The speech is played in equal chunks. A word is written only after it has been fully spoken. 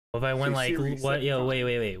What if I went like, what? Yo,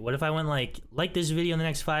 wait. What if I went like this video in the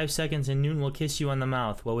next 5 seconds and Newton will kiss you on the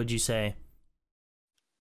mouth? What would you say?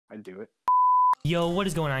 I'd do it. Yo, what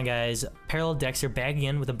is going on, guys? Parallel dxtr back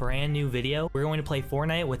again with a brand new video. We're going to play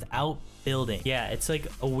Fortnite without building. Yeah, it's like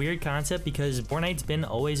a weird concept because Fortnite's been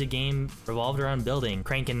always a game revolved around building.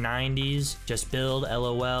 Cranking 90s, just build,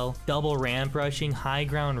 LOL, double ramp rushing, high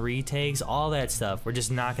ground retakes, all that stuff. We're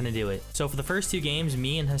just not gonna do it. So for the first 2 games,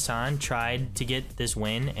 me and Hassan tried to get this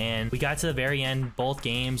win, and we got to the very end, both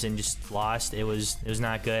games, and just lost. It was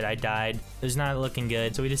not good. I died. It was not looking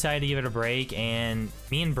good. So we decided to give it a break, and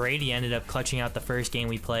me and Brady ended up clutching out the first game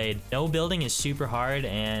we played. No building is super hard,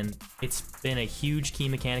 and it's been a huge key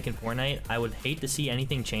mechanic in Fortnite. I would hate to see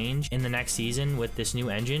anything change in the next season with this new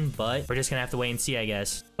engine, but we're just gonna have to wait and see, I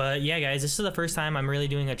guess. But yeah, guys, this is the first time I'm really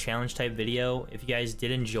doing a challenge type video. If you guys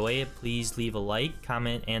did enjoy it, please leave a like,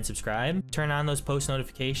 comment, and subscribe. Turn on those post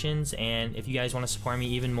notifications, and if you guys want to support me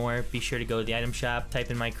even more, be sure to go to the item shop, type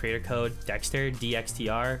in my creator code DXTR,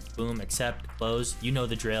 DXTR, boom, accept, close, you know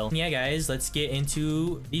the drill. And yeah, guys, let's get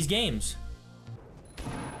into these games.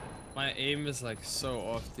 My aim is like so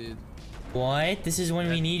off, dude. What? This is when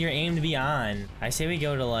we need your aim to be on. I say we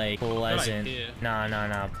go to like Pleasant.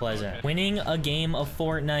 No, Pleasant. Okay. Winning a game of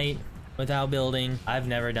Fortnite without building. I've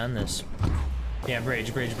never done this. Yeah,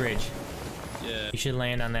 bridge. Yeah. You should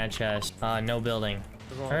land on that chest. No building.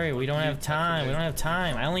 Hurry, we don't have time.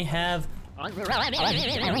 I only have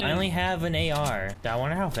an AR. I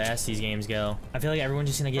wonder how fast these games go. I feel like everyone's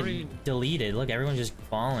just gonna get deleted. Look, everyone's just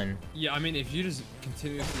falling. Yeah, I mean, if you just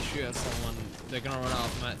continuously shoot at someone, they're gonna run out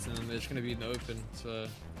of mats and then they're just gonna be in the open, so...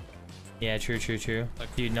 Yeah, true.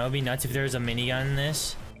 Like, dude, no, it'd be nuts if there was a minigun in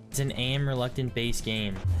this. It's an aim-reluctant base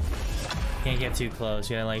game. Can't get too close.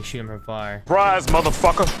 You gotta, like, shoot him from far. Surprise,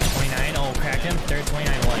 motherfucker! 29. Oh, cracked him. Third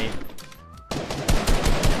 29 white.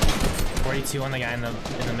 42 on the guy in the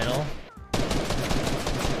middle.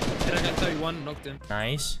 I got 31, knocked him.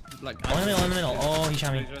 Nice. Like, in the middle. Oh, he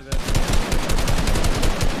shot me. Right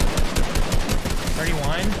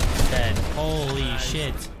 31. Dead. Holy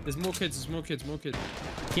shit. There's more kids.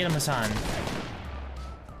 Get him, Hassan.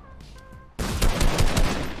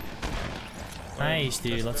 Nice,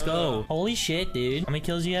 dude. Let's go. Holy shit, dude. How many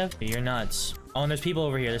kills do you have? You're nuts. Oh, and there's people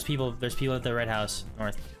over here. There's people at the red house.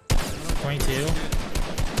 North. 22.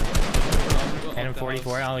 And him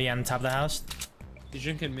 44. Oh, yeah, on the top of the house. He's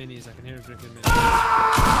drinking minis. I can hear him drinking minis. 50,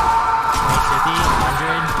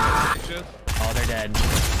 100. Oh, they're dead.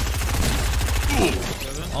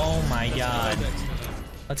 Oh my god.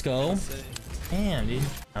 Let's go. Damn, dude.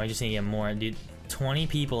 Now we just need to get more, dude. 20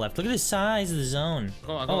 people left. Look at the size of the zone.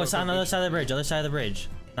 Oh, it's on the other side of the bridge. Other side of the bridge.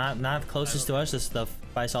 Not closest to us. This stuff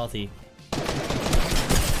by Salty.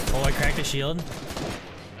 Oh, I cracked the shield.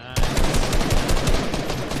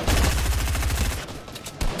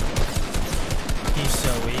 He's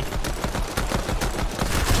so weak.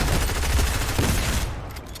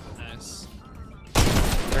 Nice.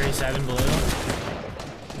 37 blue.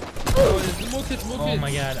 Oh, there's more kids. Oh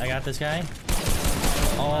my god, I got this guy.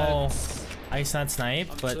 Oh, I not snipe,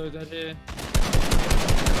 but. So dead here.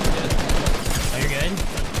 Oh, you're good.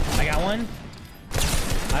 I got one.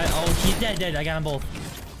 Oh, he's dead. I got them both.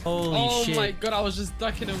 Holy shit. Oh my god, I was just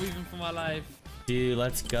ducking and weaving for my life. Dude,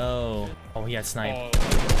 let's go. Oh, he got sniped. Oh,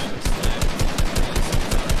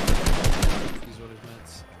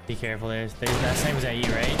 be careful, that snipe was at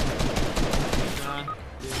you, right? Nah.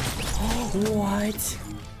 What?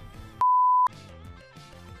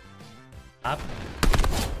 Up.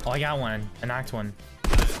 Oh, I got one. I knocked one.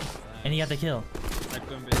 And he got the kill.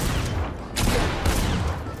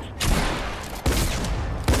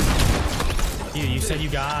 Dude, you said you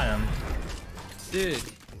got him.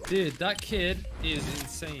 Dude, that kid is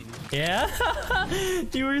insane. Yeah?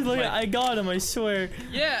 You were like, I got him, I swear.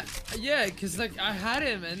 Yeah, cause like I had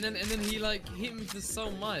him and then he like hit me for so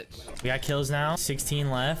much. We got kills now, 16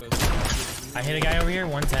 left. I hit a guy over here,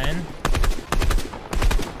 110.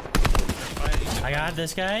 I got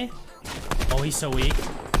this guy. Oh, he's so weak.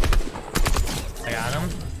 I got him.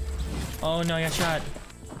 Oh no, I got shot.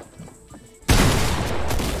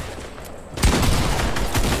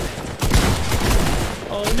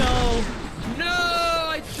 Oh no! No!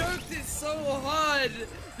 I choked it so hard!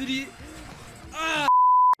 Did he... Ah!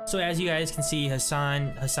 So as you guys can see,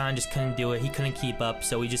 Hassan just couldn't do it. He couldn't keep up,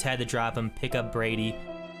 so we just had to drop him, pick up Brady,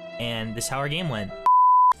 and this is how our game went.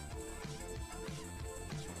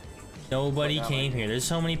 Nobody came here. There's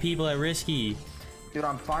so many people at Risky. Dude,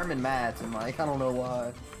 I'm farming mats and like, I don't know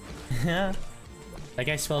why. Yeah. That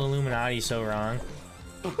guy spelled Illuminati so wrong.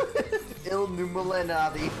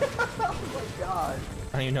 Illuminati. Oh my god.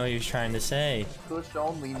 I don't even know what he was trying to say. Push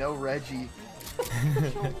only, no Reggie.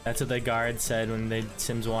 That's what the guard said when the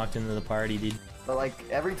Sims walked into the party, dude. But like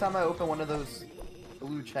every time I open one of those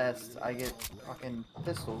blue chests, I get fucking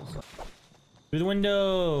pistols. Through the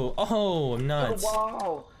window. Oh, I'm nuts.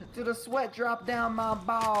 Wow, did the sweat drop down my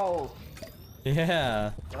balls?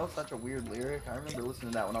 Yeah. That was such a weird lyric. I remember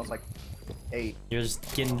listening to that when I was like 8. You're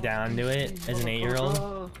just getting down to it as an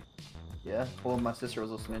 8-year-old. Yeah, well, my sister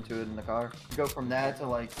was listening to it in the car. Go from that to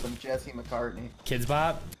like some Jesse McCartney. Kids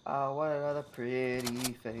Bop. Oh, what another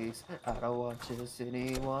pretty face. I don't want just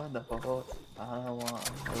anyone to hold. I don't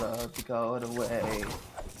want my love to go away.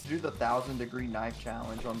 Do the 1,000-degree knife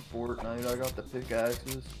challenge on Fortnite. I got the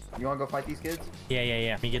pickaxes. You wanna go fight these kids? Yeah.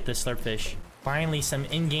 Let me get the slurpfish. Finally, some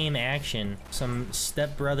in-game action. Some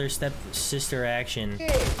step-brother, step-sister action.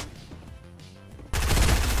 Hey.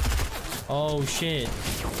 Oh, shit.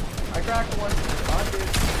 I cracked one. On, dude.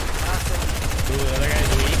 Cracked him. Ooh, the other guy's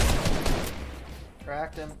weak.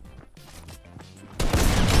 Cracked him.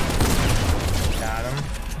 Got him.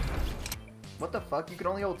 What the fuck? You can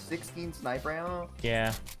only hold 16 sniper ammo?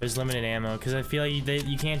 Yeah, there's limited ammo because I feel like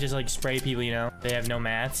you can't just like spray people, you know? They have no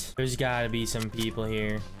mats. There's gotta be some people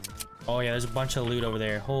here. Oh yeah, there's a bunch of loot over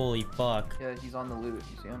there. Holy fuck. Yeah, he's on the loot.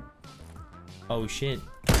 You see him? Oh shit.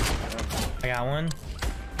 Yeah. I got one.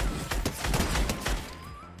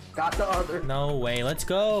 Got the other. No way. Let's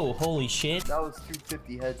go. Holy shit. That was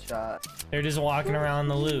 250 headshot. They're just walking around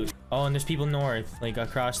the loot. Oh, and there's people north, like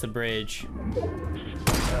across the bridge.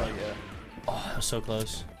 Hell yeah. Oh, that was so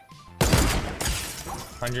close.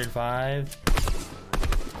 105.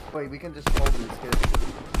 Wait, we can just hold this kid.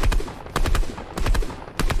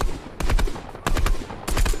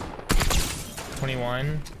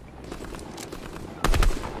 $21.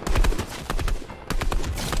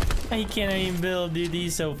 He can't even build, dude.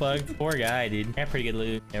 He's so fucked. Poor guy, dude. Got pretty good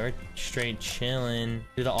loot. Yeah, we're straight chilling.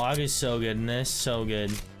 Dude, the AUG is so good in this. So good.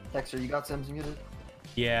 Dexter, you got Sims muted?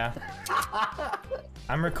 Yeah.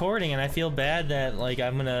 I'm recording and I feel bad that like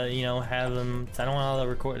I'm gonna, you know, have them. I don't want all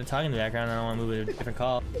the talking in the background. I don't want to move it to a different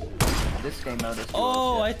call. This game mode is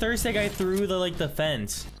Oh, I thirst that guy through the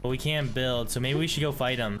fence, but we can't build, so maybe we should go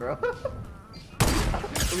fight him. Bro.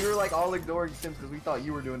 We were like all ignoring Sims because we thought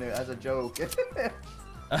you were doing it as a joke.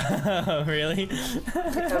 Really?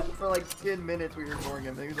 Yeah, for like 10 minutes we were ignoring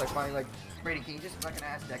him. And he was like finally like, Brady, can you just fucking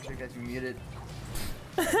ask Dexter because you muted?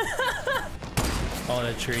 Oh,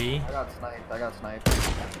 the tree. I got sniped.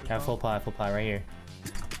 Got full pot right here.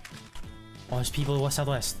 Oh, there's people west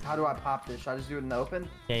southwest. How do I pop this? Should I just do it in the open?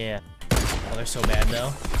 Yeah. Oh, they're so bad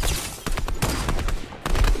though.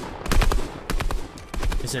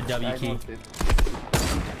 It's a W key.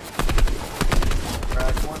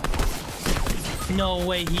 Crack one. No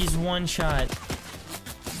way, he's one shot.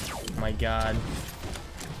 Oh my god.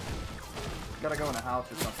 Gotta go in a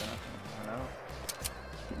house or something. I don't know.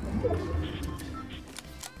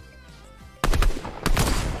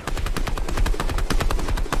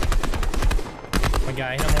 My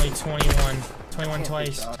guy, I'm only 21. 21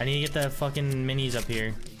 twice. I need to get the fucking minis up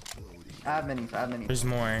here. I have minis. There's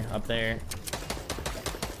more up there.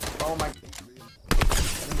 Oh my.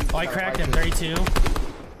 Oh, I cracked him. 32.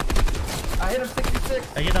 I hit him 66.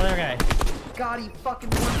 I get the other guy. God, he fucking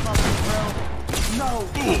one bro. No,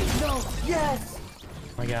 yes.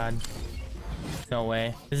 Oh my god. No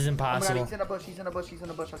way. This is Oh my impossible. God, he's in a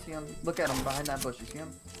bush. I see him. Look at him behind that bush. You see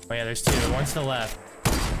him? Oh yeah, there's two. One's to the left. I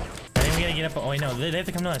think we gotta get up. Oh wait, no, they have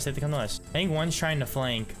to come to us. I think one's trying to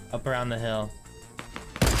flank up around the hill.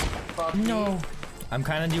 Fuck No. me. I'm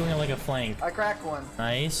kind of doing it like a flank. I cracked one.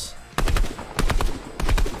 Nice.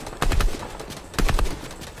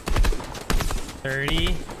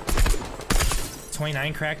 $30.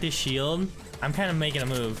 29 cracked his shield. I'm kind of making a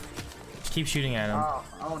move. Just keep shooting at him. Oh,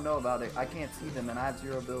 I don't know about it. I can't see them, and I have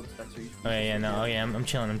 0 builds. Oh yeah, no, oh yeah, I'm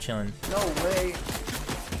chilling. No way.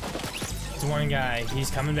 There's one guy. He's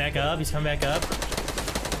coming back up. Let's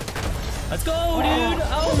go, dude.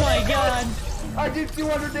 Oh my god. I did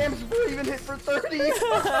 200 damage before I even hit for 30.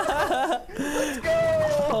 Let's go.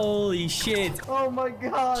 Holy shit. Oh my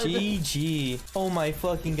god. GG. Oh my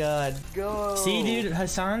fucking god. Go. See, dude,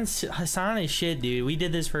 Hassan is shit, dude. We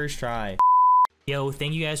did this first try. Yo,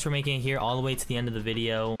 thank you guys for making it here all the way to the end of the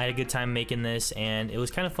video. I had a good time making this, and it was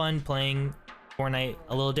kind of fun playing Fortnite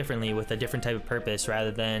a little differently with a different type of purpose rather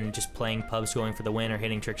than just playing pubs going for the win or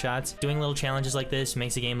hitting trick shots. Doing little challenges like this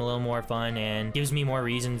makes the game a little more fun and gives me more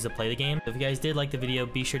reasons to play the game. If you guys did like the video,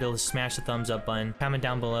 be sure to smash the thumbs up button, comment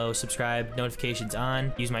down below, subscribe, notifications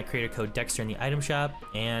on, use my creator code Dexter in the item shop,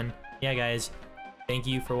 and yeah guys, thank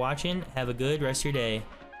you for watching. Have a good rest of your day.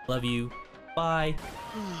 Love you. Bye.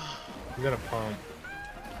 You got a pump.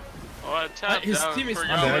 Oh, I tapped His out team is for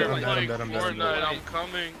I'm y'all dead, to I'm play dead. Fortnite. I'm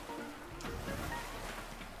coming.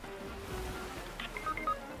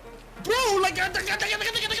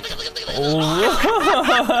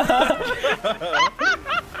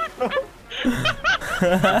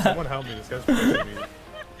 Someone help me. This guy's pushing me.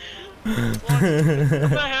 I'm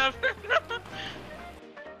gonna have